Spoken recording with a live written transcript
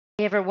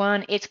Hey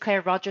everyone, it's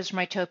Claire Rogers from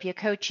Itopia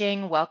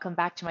Coaching. Welcome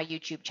back to my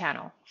YouTube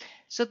channel.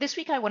 So this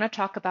week I want to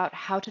talk about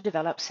how to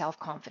develop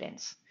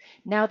self-confidence.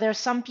 Now there are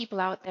some people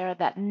out there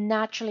that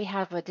naturally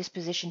have a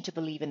disposition to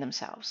believe in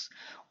themselves,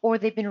 or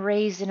they've been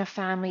raised in a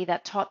family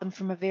that taught them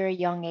from a very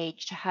young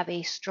age to have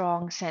a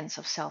strong sense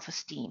of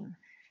self-esteem,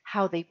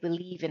 how they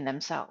believe in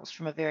themselves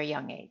from a very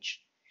young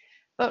age.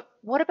 But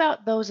what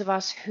about those of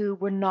us who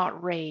were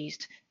not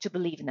raised to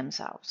believe in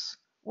themselves?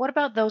 What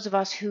about those of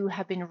us who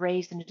have been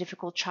raised in a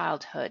difficult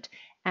childhood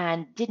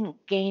and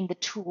didn't gain the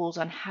tools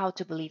on how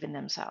to believe in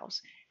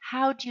themselves?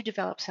 How do you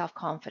develop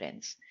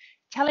self-confidence?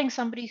 Telling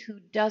somebody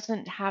who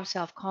doesn't have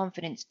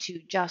self-confidence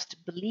to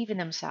just believe in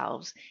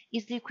themselves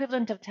is the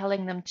equivalent of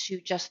telling them to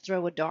just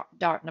throw a dart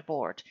on a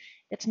board.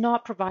 It's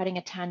not providing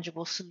a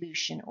tangible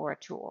solution or a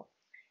tool.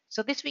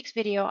 So this week's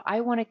video,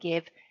 I want to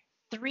give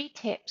 3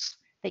 tips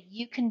that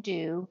you can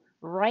do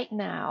right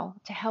now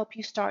to help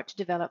you start to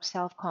develop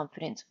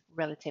self-confidence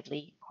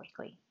relatively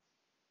quickly.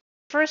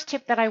 First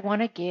tip that I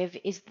want to give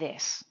is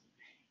this,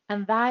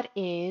 and that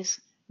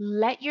is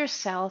let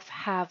yourself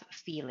have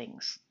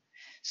feelings.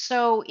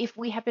 So if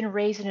we have been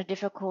raised in a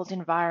difficult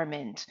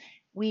environment,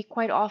 we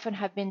quite often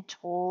have been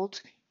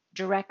told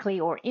directly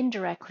or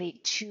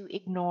indirectly to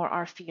ignore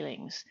our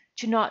feelings,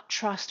 to not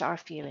trust our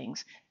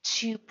feelings,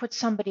 to put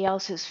somebody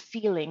else's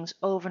feelings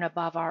over and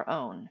above our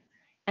own.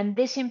 And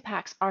this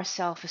impacts our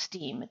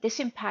self-esteem. This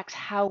impacts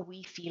how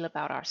we feel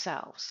about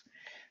ourselves.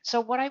 So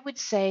what I would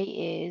say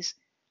is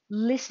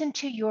listen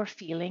to your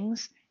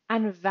feelings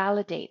and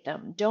validate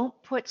them. Don't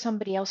put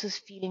somebody else's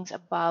feelings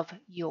above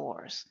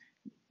yours.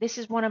 This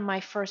is one of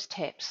my first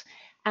tips.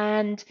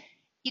 And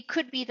it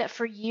could be that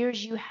for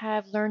years you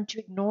have learned to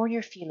ignore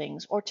your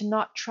feelings or to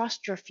not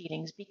trust your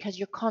feelings because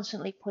you're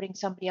constantly putting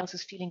somebody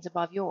else's feelings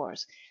above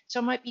yours. So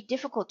it might be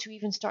difficult to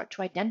even start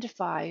to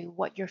identify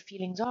what your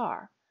feelings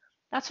are.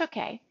 That's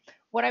okay.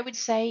 What I would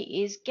say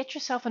is get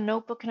yourself a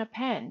notebook and a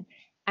pen,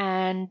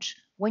 and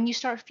when you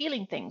start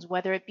feeling things,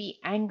 whether it be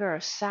anger,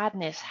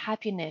 sadness,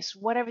 happiness,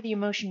 whatever the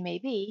emotion may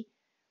be,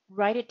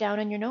 write it down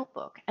in your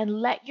notebook and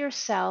let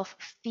yourself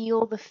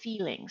feel the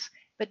feelings.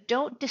 But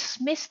don't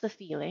dismiss the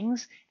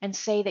feelings and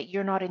say that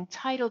you're not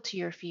entitled to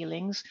your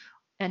feelings.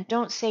 And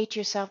don't say to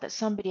yourself that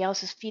somebody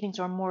else's feelings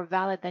are more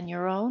valid than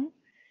your own.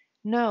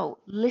 No,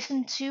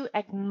 listen to,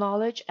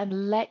 acknowledge,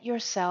 and let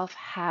yourself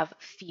have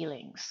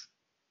feelings.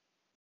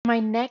 My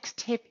next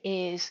tip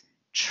is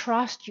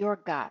trust your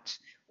gut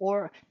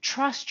or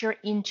trust your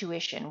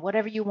intuition,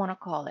 whatever you want to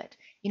call it.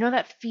 You know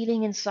that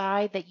feeling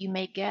inside that you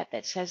may get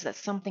that says that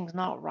something's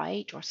not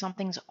right or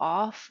something's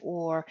off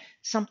or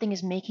something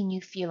is making you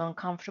feel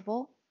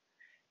uncomfortable?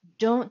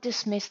 Don't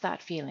dismiss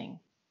that feeling.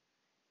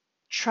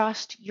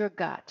 Trust your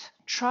gut.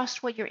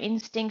 Trust what your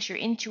instincts, your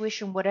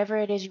intuition, whatever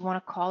it is you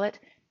want to call it,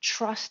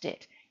 trust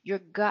it. Your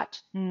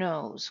gut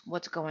knows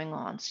what's going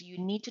on, so you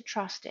need to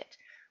trust it.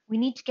 We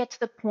need to get to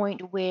the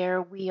point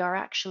where we are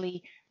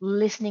actually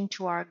listening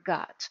to our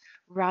gut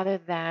rather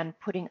than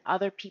putting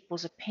other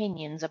people's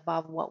opinions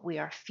above what we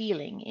are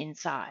feeling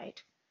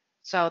inside.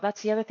 So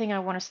that's the other thing I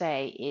want to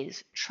say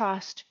is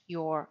trust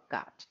your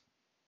gut.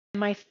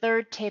 My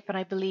third tip, and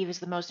I believe is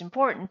the most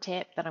important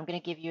tip that I'm going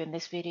to give you in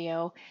this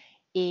video,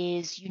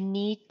 is you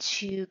need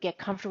to get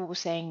comfortable with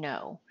saying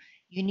no.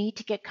 You need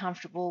to get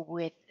comfortable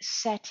with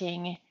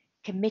setting,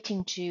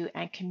 committing to,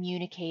 and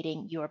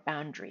communicating your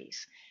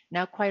boundaries.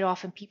 Now, quite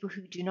often, people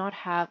who do not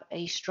have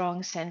a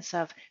strong sense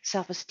of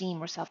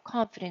self-esteem or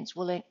self-confidence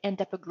will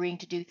end up agreeing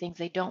to do things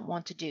they don't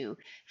want to do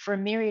for a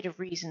myriad of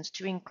reasons,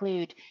 to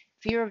include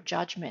fear of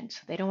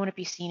judgment. They don't want to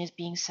be seen as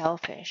being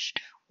selfish,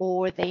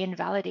 or they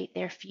invalidate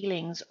their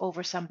feelings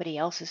over somebody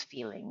else's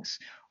feelings,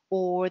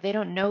 or they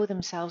don't know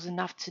themselves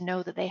enough to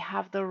know that they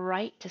have the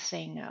right to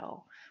say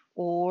no,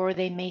 or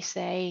they may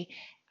say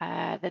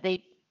that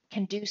they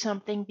can do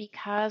something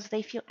because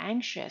they feel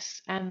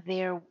anxious and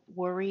they're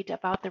worried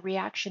about the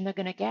reaction they're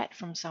going to get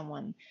from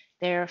someone.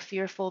 They're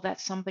fearful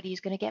that somebody's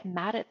going to get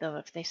mad at them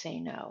if they say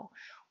no.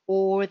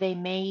 Or they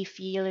may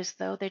feel as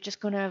though they're just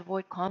going to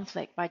avoid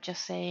conflict by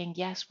just saying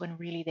yes when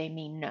really they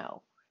mean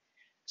no.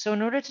 So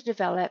in order to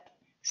develop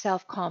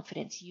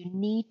self-confidence, you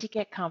need to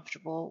get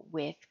comfortable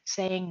with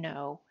saying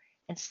no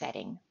and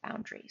setting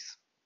boundaries.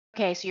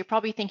 Okay, so you're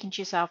probably thinking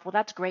to yourself, well,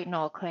 that's great and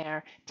all,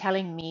 Claire,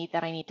 telling me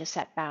that I need to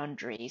set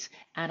boundaries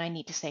and I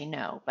need to say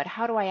no, but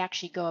how do I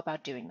actually go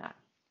about doing that?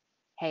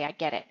 Hey, I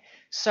get it.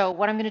 So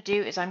what I'm going to do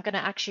is I'm going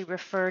to actually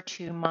refer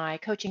to my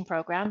coaching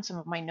program, some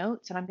of my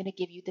notes, and I'm going to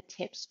give you the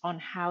tips on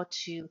how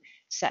to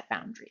set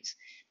boundaries.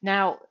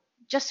 Now,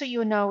 just so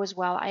you know as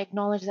well, I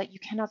acknowledge that you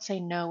cannot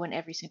say no in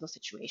every single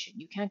situation.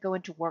 You can't go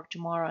into work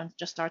tomorrow and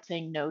just start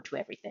saying no to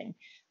everything.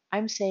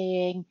 I'm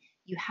saying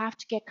you have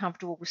to get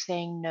comfortable with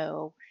saying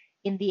no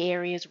in the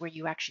areas where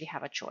you actually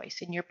have a choice,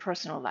 in your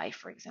personal life,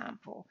 for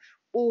example,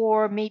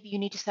 or maybe you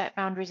need to set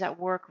boundaries at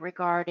work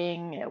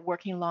regarding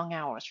working long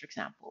hours, for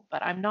example.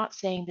 But I'm not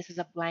saying this is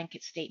a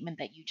blanket statement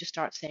that you just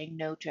start saying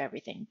no to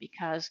everything,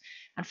 because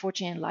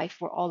unfortunately in life,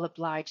 we're all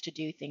obliged to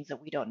do things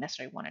that we don't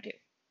necessarily want to do.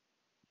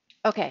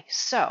 Okay,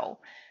 so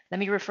Let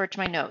me refer to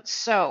my notes.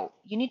 So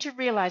you need to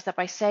realize that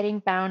by setting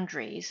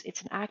boundaries,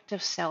 it's an act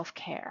of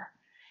self-care.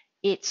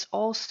 It's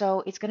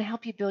going to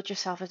help you build your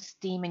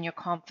self-esteem and your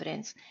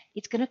confidence.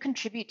 It's going to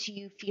contribute to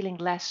you feeling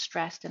less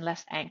stressed and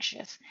less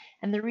anxious.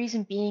 And the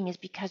reason being is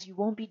because you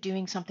won't be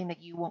doing something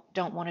that you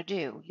don't want to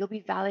do. You'll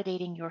be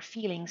validating your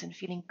feelings and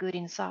feeling good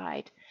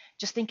inside.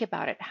 Just think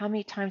about it. How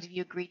many times have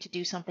you agreed to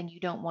do something you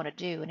don't want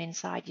to do and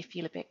inside you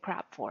feel a bit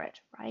crap for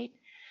it, right?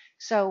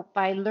 So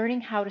by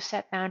learning how to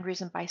set boundaries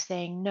and by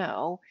saying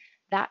no,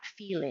 that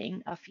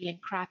feeling of feeling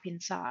crap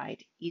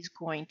inside is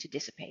going to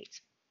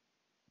dissipate.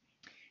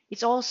 It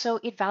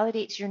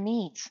validates your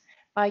needs.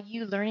 By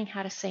you learning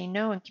how to say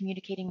no and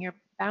communicating your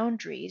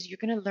boundaries, you're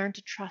going to learn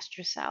to trust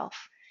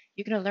yourself.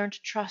 You're going to learn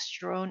to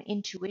trust your own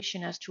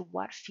intuition as to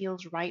what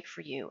feels right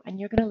for you. And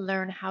you're going to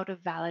learn how to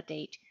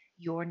validate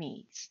your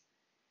needs.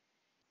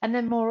 And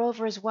then,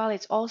 moreover, as well,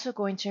 it's also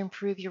going to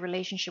improve your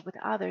relationship with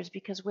others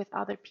because with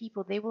other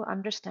people, they will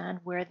understand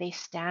where they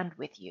stand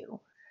with you.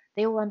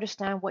 They will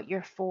understand what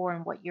you're for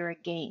and what you're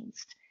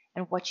against,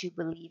 and what you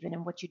believe in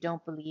and what you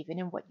don't believe in,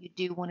 and what you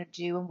do want to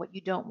do and what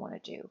you don't want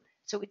to do.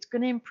 So it's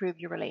going to improve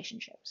your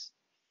relationships.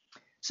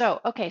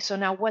 So, okay, so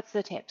now what's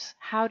the tips?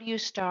 How do you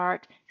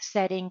start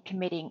setting,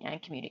 committing,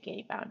 and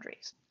communicating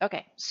boundaries?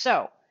 Okay,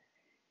 so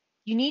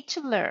you need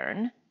to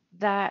learn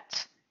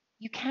that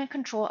you can't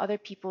control other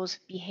people's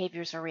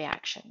behaviors or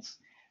reactions.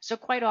 So,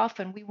 quite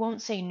often, we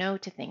won't say no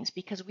to things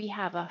because we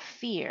have a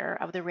fear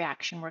of the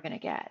reaction we're going to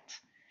get.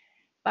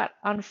 But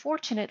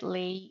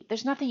unfortunately,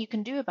 there's nothing you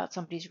can do about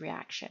somebody's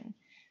reaction.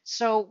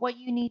 So, what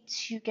you need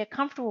to get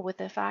comfortable with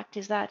the fact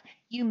is that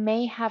you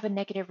may have a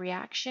negative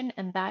reaction,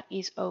 and that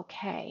is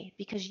okay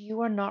because you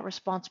are not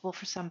responsible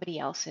for somebody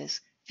else's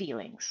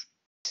feelings.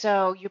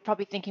 So you're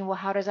probably thinking, well,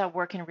 how does that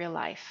work in real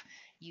life?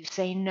 You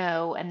say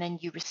no, and then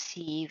you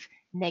receive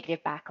negative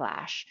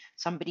backlash.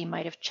 Somebody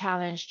might have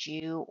challenged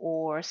you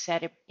or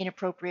said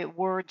inappropriate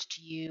words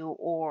to you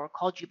or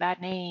called you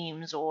bad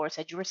names or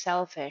said you were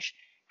selfish.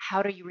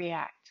 How do you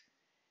react?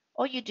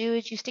 All you do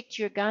is you stick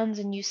to your guns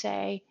and you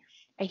say,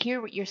 I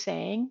hear what you're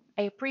saying.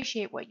 I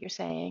appreciate what you're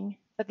saying,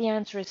 but the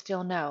answer is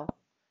still no.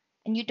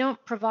 And you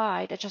don't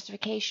provide a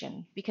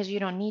justification because you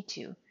don't need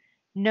to.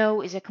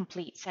 No is a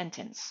complete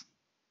sentence.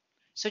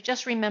 So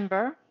just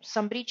remember,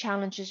 somebody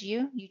challenges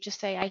you, you just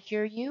say, I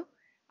hear you,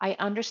 I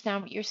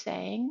understand what you're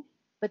saying,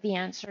 but the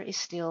answer is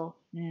still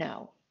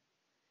no.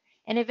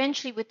 And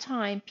eventually, with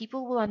time,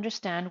 people will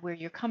understand where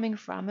you're coming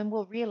from and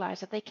will realize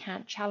that they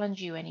can't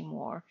challenge you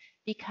anymore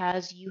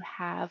because you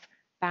have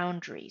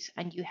boundaries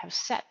and you have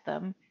set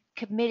them,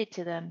 committed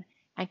to them,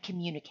 and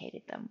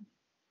communicated them.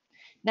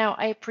 Now,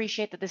 I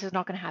appreciate that this is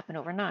not going to happen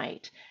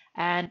overnight,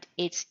 and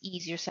it's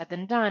easier said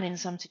than done in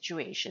some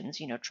situations.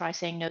 Try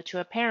saying no to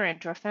a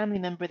parent or a family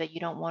member that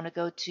you don't want to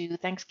go to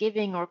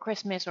Thanksgiving or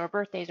Christmas or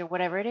birthdays or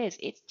whatever it is.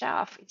 It's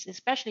tough. It's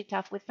especially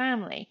tough with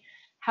family.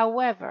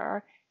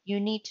 However, you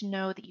need to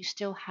know that you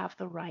still have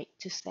the right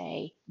to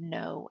say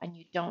no, and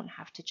you don't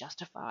have to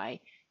justify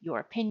your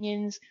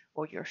opinions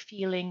or your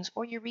feelings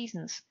or your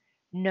reasons.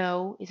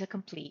 No is a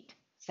complete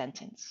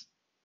sentence.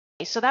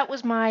 So that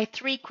was my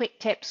 3 quick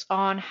tips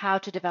on how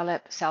to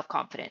develop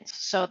self-confidence.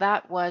 So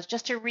that was,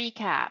 just to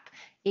recap,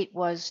 it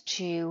was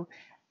to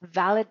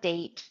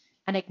validate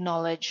and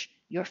acknowledge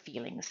your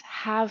feelings,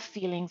 have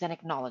feelings and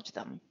acknowledge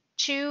them.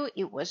 2,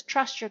 it was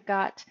trust your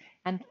gut.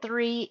 And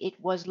 3, it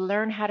was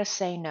learn how to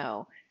say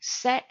no,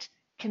 set,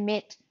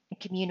 commit, and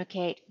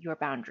communicate your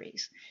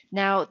boundaries.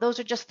 Now, those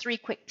are just 3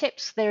 quick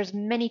tips. There's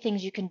many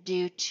things you can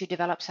do to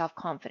develop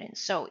self-confidence.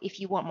 So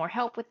if you want more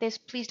help with this,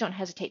 please don't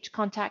hesitate to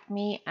contact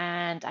me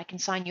and I can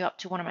sign you up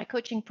to one of my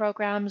coaching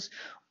programs,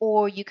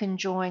 or you can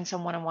join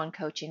some one-on-one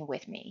coaching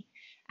with me.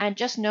 And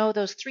just know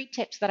those 3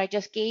 tips that I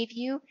just gave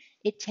you,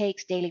 it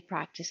takes daily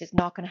practice. It's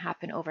not going to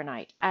happen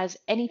overnight. As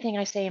anything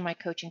I say in my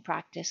coaching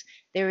practice,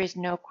 there is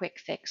no quick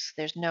fix.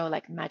 There's no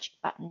like magic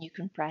button you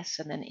can press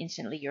and then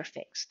instantly you're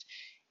fixed.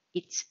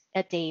 It's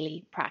a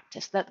daily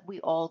practice that we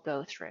all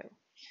go through.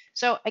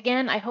 So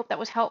again, I hope that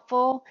was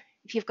helpful.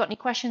 If you've got any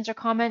questions or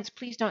comments,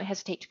 please don't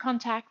hesitate to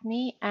contact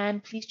me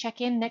and please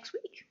check in next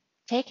week.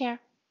 Take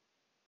care.